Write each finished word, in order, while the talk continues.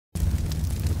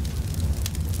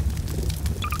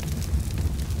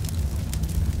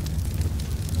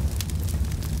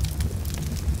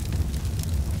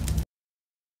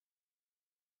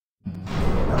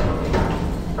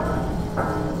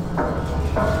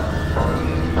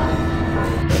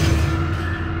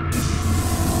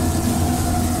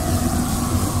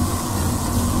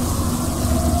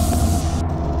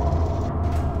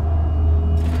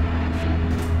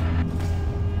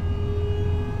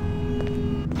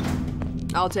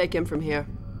I'll take him from here.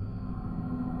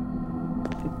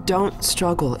 Don't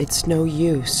struggle. It's no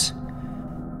use.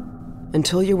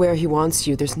 Until you're where he wants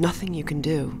you, there's nothing you can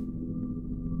do.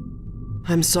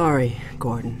 I'm sorry,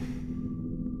 Gordon.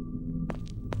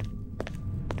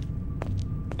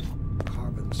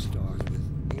 Carbon stars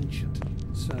with ancient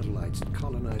satellites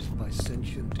colonized by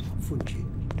sentient fungi,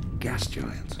 gas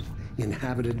giants,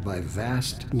 inhabited by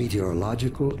vast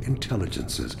meteorological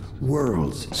intelligences,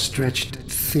 worlds stretched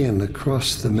thin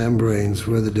across the membranes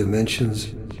where the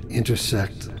dimensions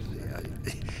intersect.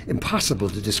 Impossible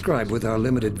to describe with our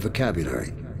limited vocabulary.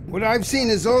 What I've seen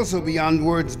is also beyond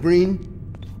words, Breen.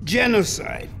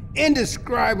 Genocide.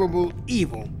 Indescribable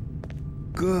evil.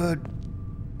 Good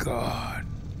God.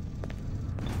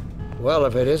 Well,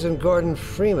 if it isn't Gordon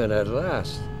Freeman at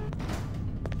last.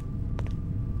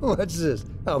 What's this?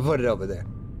 I'll put it over there.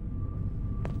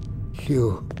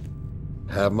 You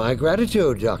have my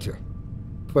gratitude, Doctor.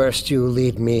 First you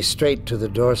lead me straight to the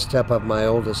doorstep of my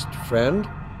oldest friend,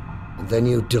 and then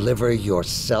you deliver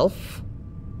yourself?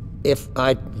 If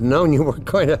I'd known you were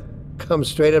going to come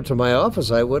straight up to my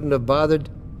office, I wouldn't have bothered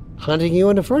hunting you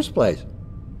in the first place.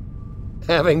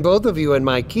 Having both of you in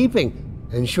my keeping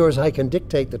ensures I can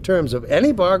dictate the terms of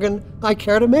any bargain I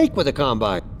care to make with the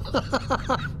Combine.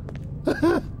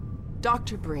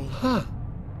 Dr. Breen. Huh.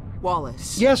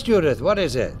 Wallace. Yes, Judith, what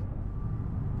is it?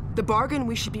 The bargain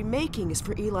we should be making is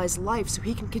for Eli's life so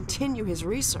he can continue his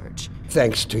research.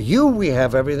 Thanks to you, we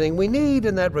have everything we need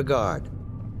in that regard.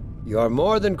 You're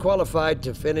more than qualified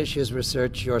to finish his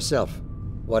research yourself.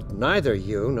 What neither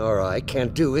you nor I can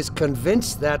do is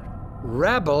convince that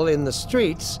rabble in the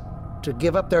streets to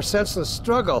give up their senseless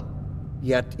struggle.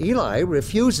 Yet Eli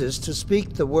refuses to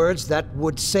speak the words that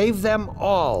would save them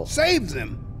all. Save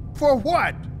them? For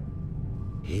what?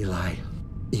 Eli,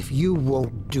 if you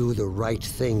won't do the right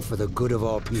thing for the good of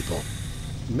all people,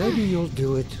 maybe you'll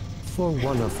do it for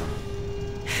one of them.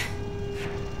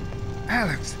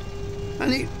 Alex,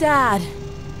 honey. Dad.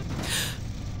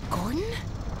 Gordon?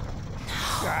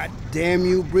 God damn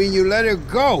you, Breen, you let her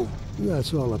go.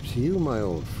 That's all up to you, my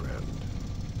old friend.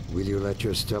 Will you let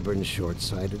your stubborn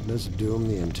short-sightedness doom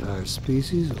the entire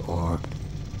species, or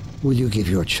will you give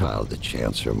your child the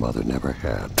chance her mother never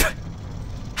had?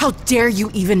 How dare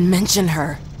you even mention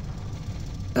her?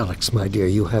 Alex, my dear,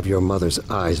 you have your mother's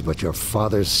eyes, but your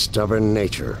father's stubborn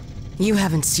nature. You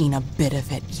haven't seen a bit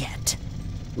of it yet.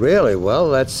 Really? Well,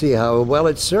 let's see how well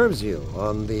it serves you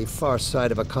on the far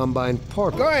side of a Combine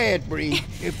portal. Go ahead, Breen.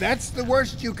 If that's the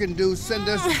worst you can do, send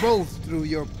us both through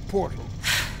your portal.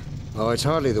 Oh, it's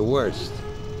hardly the worst.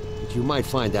 But you might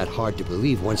find that hard to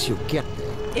believe once you get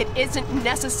there. It isn't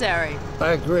necessary.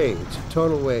 I agree. It's a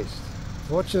total waste.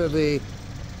 Fortunately,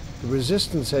 the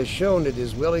Resistance has shown it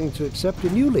is willing to accept a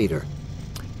new leader.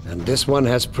 And this one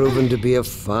has proven to be a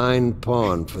fine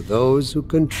pawn for those who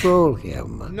control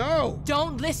him. No!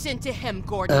 Don't listen to him,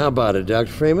 Gordon. How about it,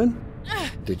 Dr. Freeman?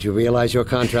 Did you realize your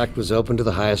contract was open to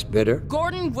the highest bidder?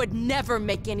 Gordon would never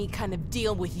make any kind of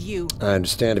deal with you. I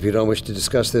understand if you don't wish to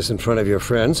discuss this in front of your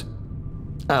friends.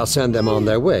 I'll send them on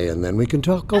their way, and then we can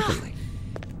talk openly.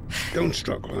 Don't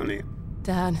struggle, honey.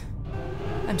 Dad,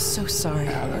 I'm so sorry.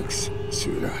 Alex,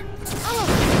 sweetheart.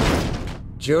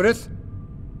 Judith,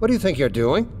 what do you think you're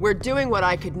doing? We're doing what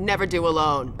I could never do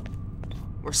alone.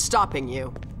 We're stopping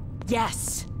you.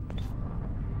 Yes.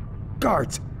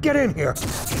 Guards, get in here!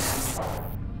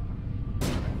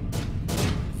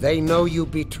 They know you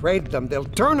betrayed them. They'll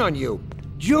turn on you.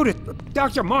 Judith,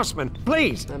 Dr. Mossman,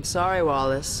 please! I'm sorry,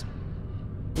 Wallace.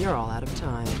 You're all out of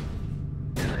time.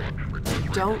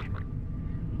 Don't...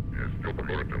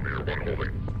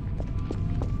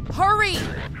 Hurry!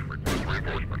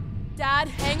 Dad,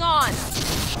 hang on.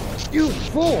 You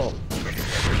fool!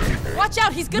 Watch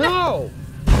out, he's gonna... No!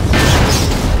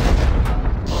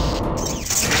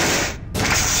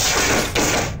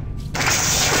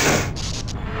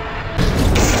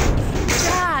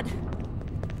 Dad!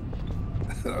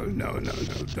 Oh, no.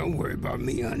 Don't worry about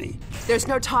me, honey. There's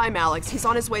no time, Alex. He's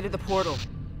on his way to the portal.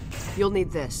 You'll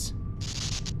need this.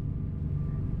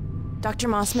 Dr.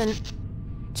 Mossman,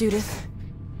 Judith,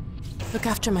 look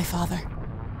after my father.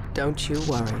 Don't you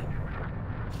worry.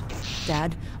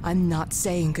 Dad, I'm not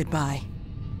saying goodbye.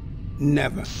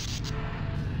 Never.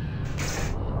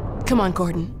 Come on,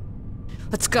 Gordon.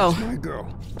 Let's go. My girl.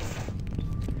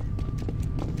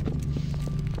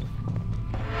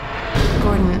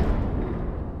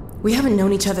 Gordon, we haven't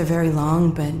known each other very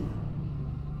long, but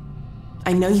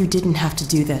I know you didn't have to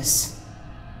do this.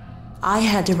 I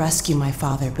had to rescue my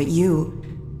father, but you...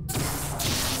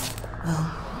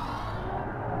 Well,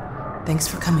 thanks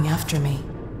for coming after me.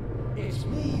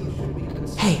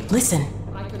 Hey, listen.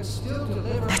 I can still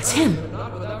That's him.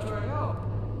 Not without your help.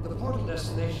 The portal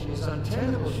destination is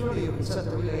untenable. Surely you can set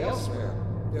the relay elsewhere.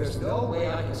 There's no way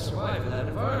I can survive in that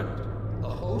environment. A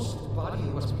host body?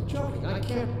 You must be joking. I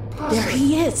can't possibly... There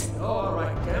he is. Oh, all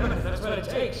right, damn it. That's what it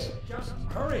takes. Just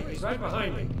hurry. He's right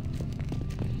behind me.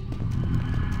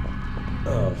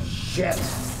 Oh, shit.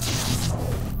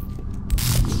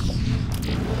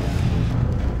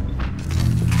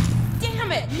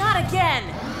 Damn it, not again!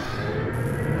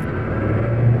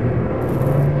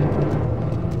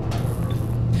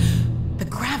 The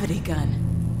gravity gun.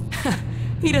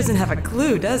 He doesn't have a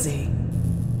clue, does he?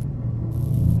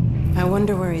 I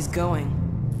wonder where he's going.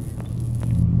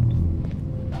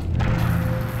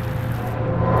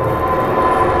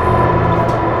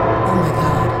 Oh my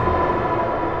god.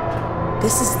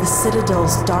 This is the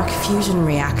Citadel's dark fusion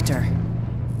reactor.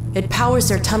 It powers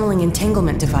their tunneling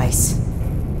entanglement device.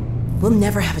 We'll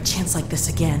never have a chance like this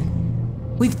again.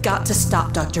 We've got to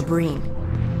stop Dr. Breen.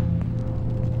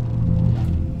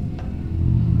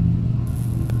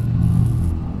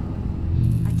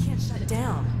 I can't shut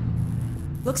down.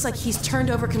 Looks like he's turned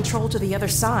over control to the other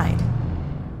side.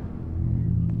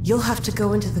 You'll have to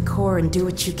go into the core and do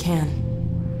what you can.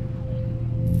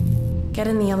 Get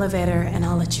in the elevator and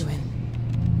I'll let you in.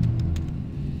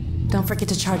 Don't forget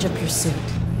to charge up your suit.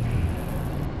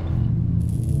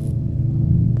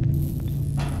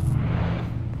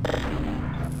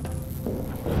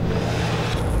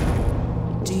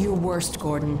 Do your worst,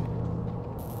 Gordon.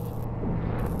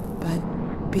 But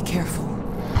be careful.